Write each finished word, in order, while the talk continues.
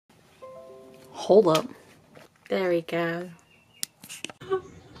Hold up. There we go. You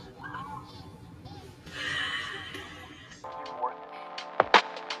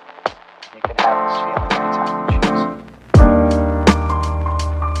can have this feeling anytime you choose.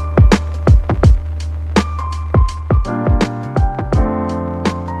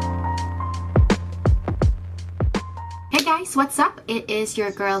 Hey guys, what's up? It is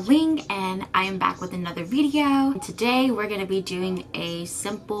your girl Ling and I am back with another video. Today we're going to be doing a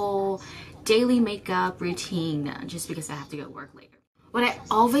simple daily makeup routine just because I have to go to work later. What I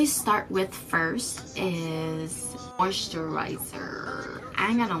always start with first is moisturizer. I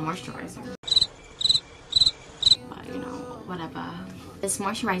ain't got no moisturizer, but you know, whatever. This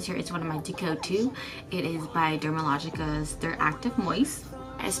moisturizer is one of my go-to. It is by Dermalogica's Their Active Moist.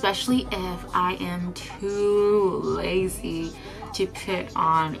 Especially if I am too lazy to put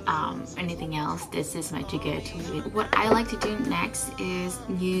on anything else, this is my to-go-to. What I like to do next is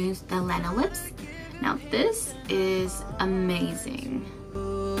use the Lena Lips. Now this is amazing.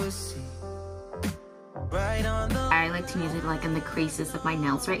 I like to use it like in the creases of my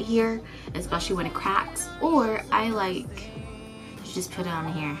nails right here, especially when it cracks, or I like to just put it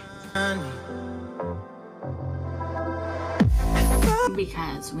on here.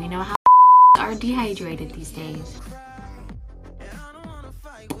 Because we know how are dehydrated these days.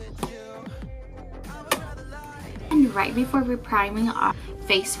 And right before we're priming our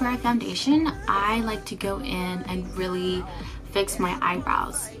face for our foundation, I like to go in and really fix my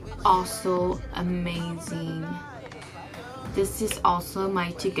eyebrows. Also amazing. This is also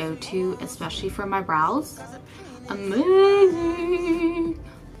my to-go-to, especially for my brows. Amazing.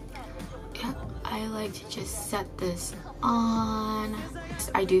 I like to just set this on.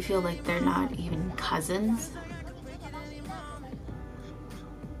 I do feel like they're not even cousins.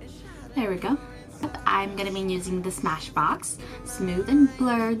 There we go. I'm gonna be using the Smashbox Smooth and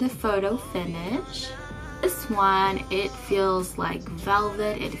Blur the Photo Finish. This one, it feels like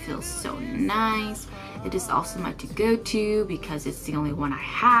velvet. It feels so nice. It is also my to-go-to because it's the only one I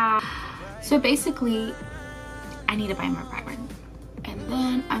have. So basically, I need to buy more primer. And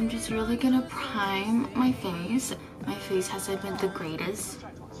then I'm just really gonna prime my face. My face hasn't been the greatest.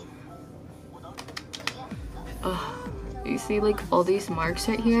 Ugh. You see like all these marks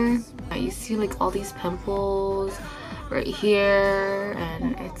right here? You see like all these pimples right here,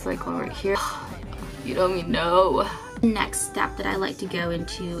 and it's like over here. You don't even know. The next step that I like to go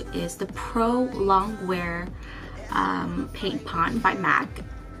into is the Pro Long Wear Paint Pot by MAC.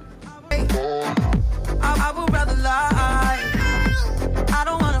 I would rather lie. I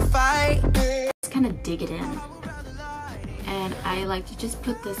don't wanna fight. Just kind of dig it in. And I like to just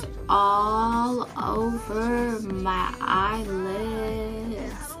put this all over my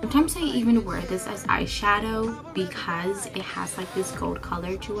eyelids. Sometimes I even wear this as eyeshadow because it has like this gold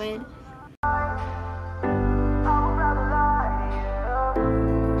color to it.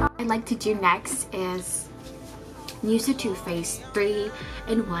 What I like to do next is use the Too Faced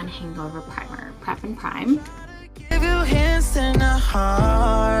 3-in-1 Hangover Primer. Prep and Prime.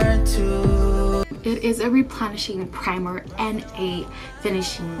 It is a replenishing primer and a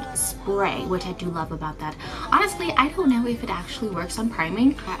finishing spray, which I do love about that. Honestly, I don't know if it actually works on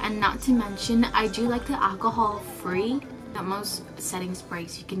priming, and not to mention, I do like the alcohol-free. At most setting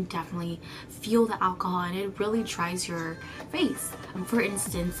sprays, you can definitely feel the alcohol and it really dries your face. For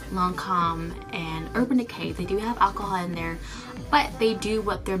instance, Lancome and Urban Decay, they do have alcohol in there, but they do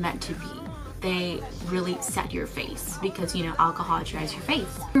what they're meant to be. They really set your face because, you know, alcohol dries your face.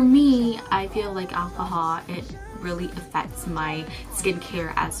 For me, I feel like alcohol, it really affects my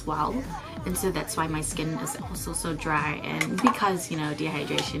skincare as well. And so that's why my skin is also so dry, and because, you know,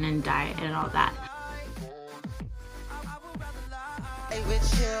 dehydration and diet and all that.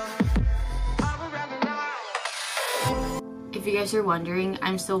 If you guys are wondering,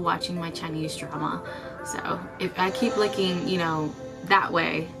 I'm still watching my Chinese drama. So if I keep looking, you know, that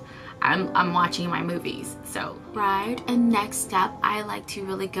way, I'm watching my movies. So right, and next step, I like to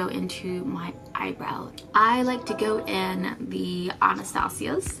really go into my eyebrow. I like to go in the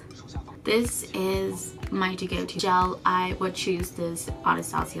Anastasia's. This is my to-go-to gel. I would choose this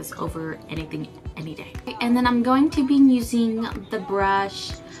Anastasia's over anything any day. And then I'm going to be using the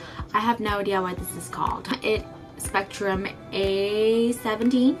brush. I have no idea what this is called. It Spectrum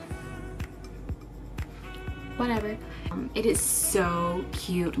A17. Whatever. It is so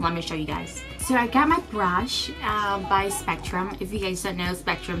cute. Let me show you guys. So I got my brush by Spectrum. If you guys don't know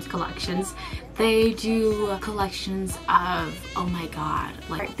Spectrum's collections, they do collections of, oh my god,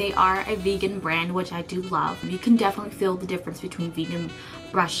 like they are a vegan brand, which I do love. You can definitely feel the difference between vegan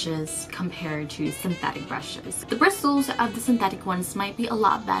brushes compared to synthetic brushes. The bristles of the synthetic ones might be a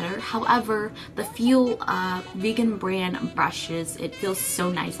lot better. However, the feel of vegan brand brushes, it feels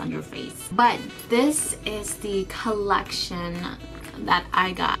so nice on your face. But this is the collection that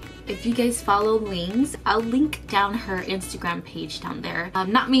I got. If you guys follow LING'S, I'll link down her Instagram page down there.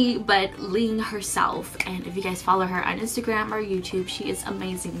 Not me, but Ling herself. And if you guys follow her on Instagram or YouTube, she is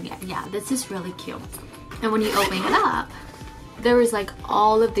amazing. Yeah, this is really cute. And when you open it up, there was like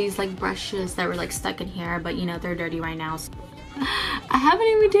all of these like brushes that were like stuck in here, but you know, they're dirty right now. So I haven't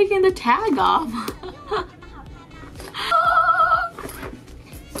even taken the tag off.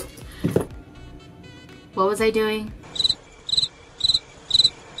 What was I doing?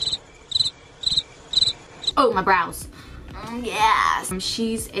 Oh, my brows. Yes.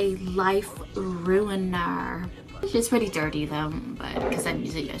 She's a life ruiner. It's pretty dirty though, but because I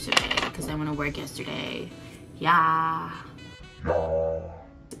used it yesterday, because I went to work yesterday. Yeah,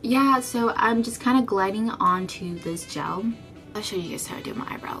 so I'm just kind of gliding onto this gel. I'll show you guys how I do my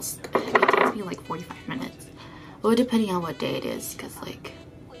eyebrows. It takes me like 45 minutes. Well, depending on what day it is, because like,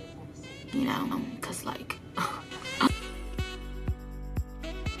 you know, because like,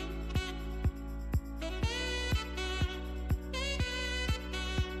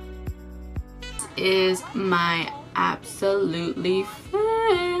 is my absolutely favorite.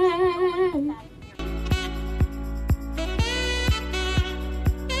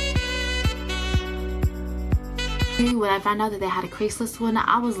 When I found out that they had a creaseless one,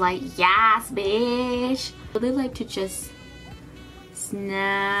 I was like, yes, bitch. But they like to just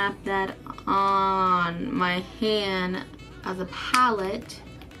snap that on my hand as a palette.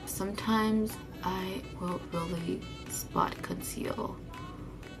 Sometimes I will really spot conceal.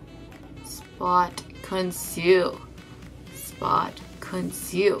 Spot conceal. Spot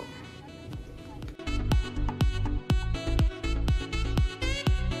conceal.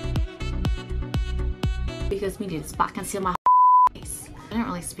 Because me need to spot conceal my face. I don't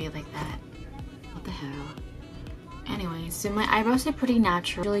really speak like that. What the hell? Anyway, so my eyebrows are pretty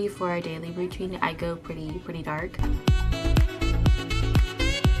natural. Usually for a daily routine, I go pretty dark.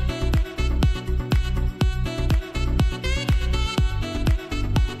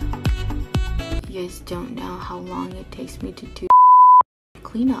 You guys don't know how long it takes me to do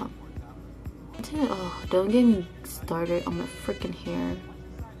clean up. Oh, don't get me started on my freaking hair.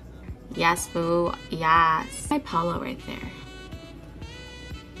 Yes, boo. Yes. My polo right there.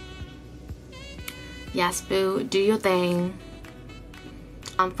 Yes, boo. Do your thing.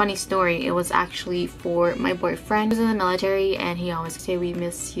 Funny story. It was actually for my boyfriend. He was in the military and he always say we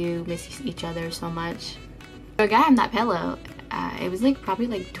miss each other so much. So I got him that pillow. It was like probably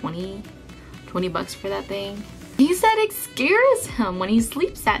like 20 bucks for that thing. He said it scares him when he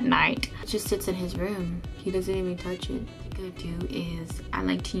sleeps at night. It just sits in his room. He doesn't even touch it. What I do is I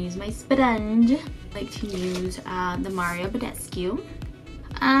like to use my sponge. I like to use the Mario Badescu.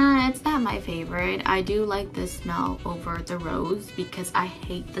 It's not my favorite. I do like the smell over the rose because I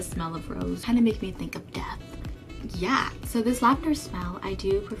hate the smell of rose. Kind of make me think of death. Yeah, so this lavender smell, I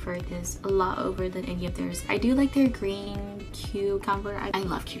do prefer this a lot over than any of theirs. I do like their green cucumber. I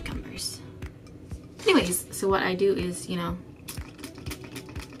love cucumbers. Anyways, so what I do is, you know,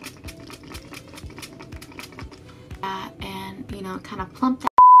 and you know, kind of plump that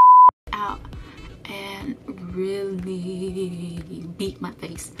out and really beat my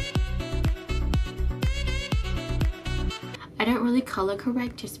face. I don't really color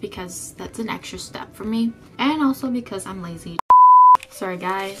correct just because that's an extra step for me, and also because I'm lazy. Sorry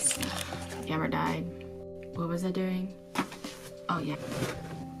guys, camera died. What was I doing? Oh yeah.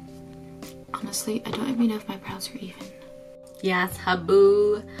 Honestly, I don't even know if my brows are even. Yes,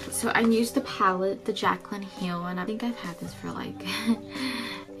 haboo. So I used the palette, the Jaclyn Hill, and I think I've had this for like a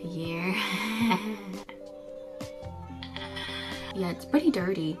year. Yeah, it's pretty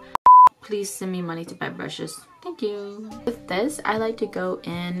dirty. Please send me money to buy brushes. Thank you. With this, I like to go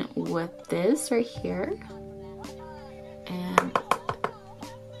in with this right here. And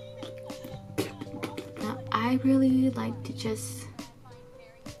now I really like to just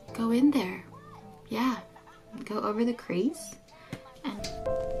go in there. Yeah, go over the crease and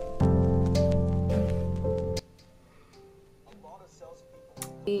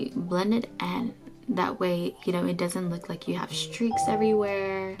blend it, and that way, you know, it doesn't look like you have streaks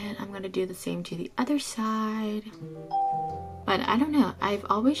everywhere. And I'm gonna do the same to the other side. But I don't know, I've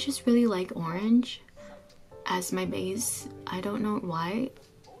always just really liked orange as my base. I don't know why.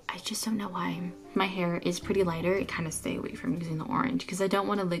 I just don't know why. My hair is pretty lighter. It kind of stay away from using the orange because I don't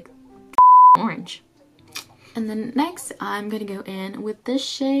want to look orange. And then next I'm gonna go in with this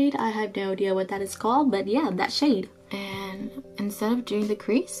shade. I have no idea what that is called, but yeah, that shade. And then instead of doing the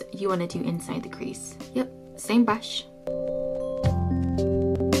crease, you want to do inside the crease. Yep, same brush.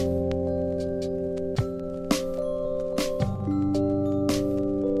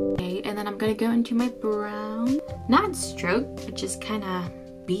 Okay, and then I'm gonna go into my brown. Not stroke, but just kind of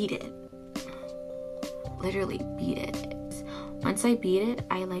beat it. Literally beat it. Once I beat it,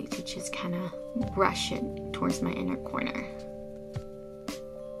 I like to just kind of brush it towards my inner corner.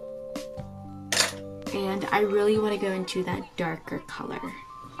 And I really want to go into that darker color.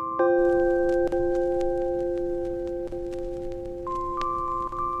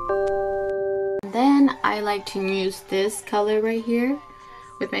 And then I like to use this color right here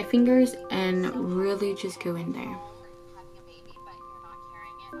with my fingers and really just go in there.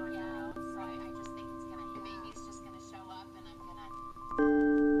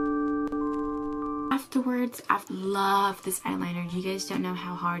 Afterwards, I love this eyeliner. You guys don't know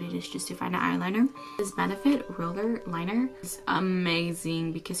how hard it is just to find an eyeliner. This Benefit roller liner is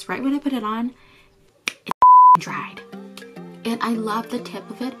amazing because right when I put it on, it's dried. And I love the tip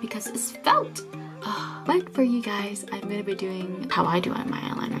of it because it's felt. But for you guys, I'm gonna be doing how I do on my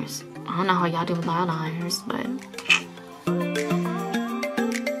eyeliners. I don't know how y'all do with eyeliners, but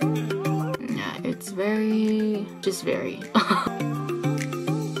yeah, it's very.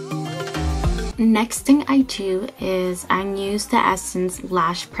 Next thing I do is I use the Essence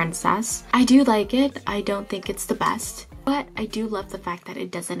Lash Princess. I do like it. I don't think it's the best, but I do love the fact that it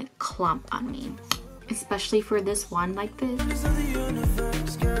doesn't clump on me, especially for this one like this.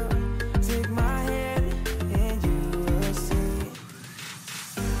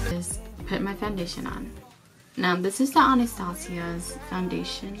 Just put my foundation on. Now this is the Anastasia's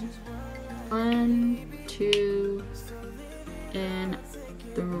foundation. 1, 2, and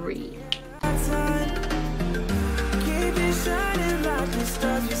 3.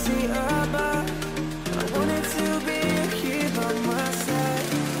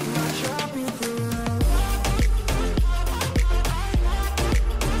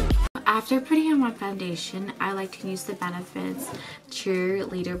 After putting on my foundation, I like to use the Benefits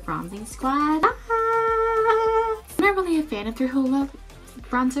Cheerleader Bronzing Squad. I'm not really a fan of their Hoola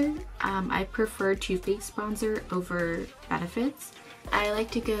bronzer. I prefer Too Faced bronzer over Benefits. I like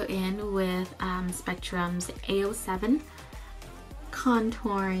to go in with Spectrum's A07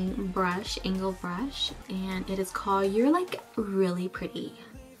 contouring brush, angle brush, and it is called You're Like Really Pretty.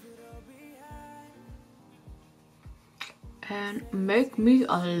 And make me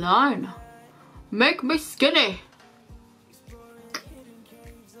a line. Make me skinny.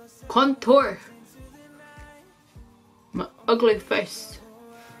 Contour my ugly face.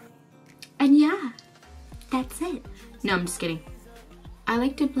 And yeah, that's it. No, I'm just kidding. I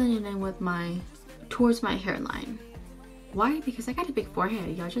like to blend it in with towards my hairline. Why? Because I got a big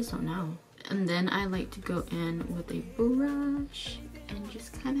forehead, y'all just don't know. And then I like to go in with a brush and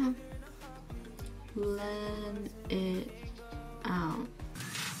just kind of blend it out.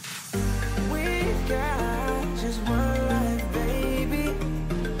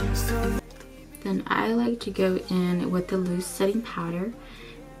 Then I like to go in with the loose setting powder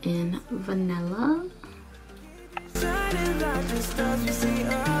in Vanilla.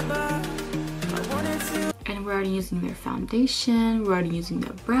 And we're already using their foundation, we're already using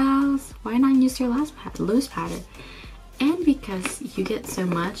their brows. Why not use your loose powder? And because you get so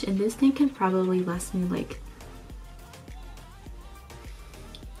much, and this thing can probably last me like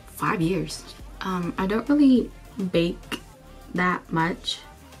 5 years. I don't really bake that much.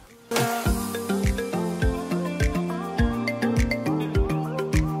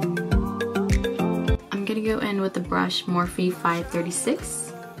 I'm gonna go in with the brush Morphe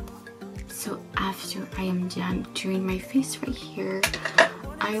 536. So after I am done doing my face right here,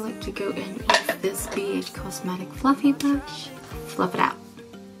 I like to go in with this BH Cosmetic Fluffy Brush, fluff it out,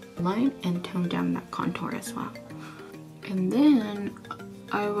 line and tone down that contour as well. And then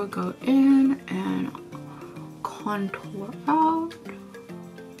I will go in and contour out.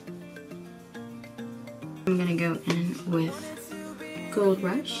 I'm gonna go in with Gold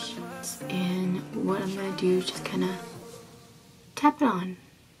Rush, and what I'm gonna do is just kind of tap it on.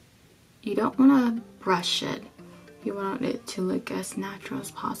 You don't want to brush it. You want it to look as natural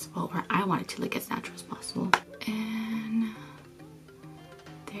as possible, or I want it to look as natural as possible. And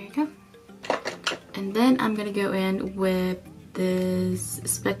there you go. And then I'm gonna go in with this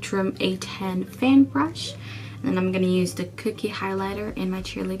Spectrum A10 fan brush, and then I'm gonna use the Cookie highlighter in my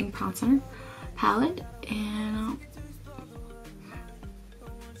Cheerleading palette, and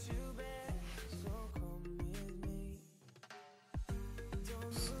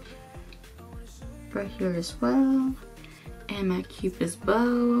right here as well, and my Cupid's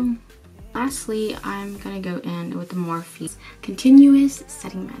bow. Lastly, I'm gonna go in with the Morphe Continuous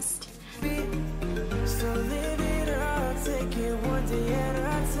Setting Mist.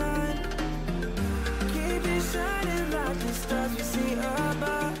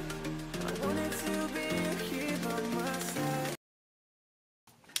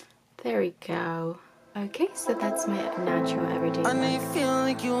 There we go. Okay, so that's my natural everyday look. I need feel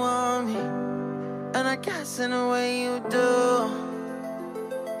like you want me, and I guess in a way you do.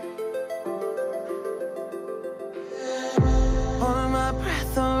 Holding my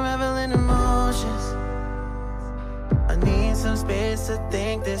breath, unraveling emotions. I need some space to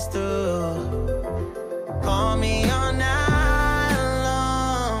think this through. Call me all night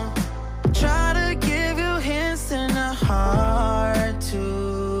long. Try to give you hints and a heart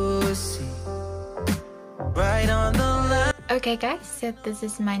to see. Right on the line. Okay guys, so this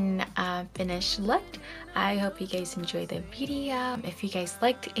is my finished look. I hope you guys enjoyed the video. If you guys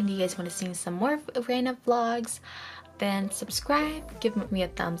liked and you guys want to see some more random vlogs, then subscribe, give me a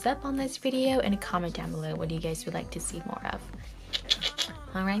thumbs up on this video, and comment down below what you guys would like to see more of.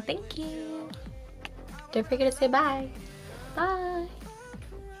 Alright, thank you. Don't forget to say bye. Bye.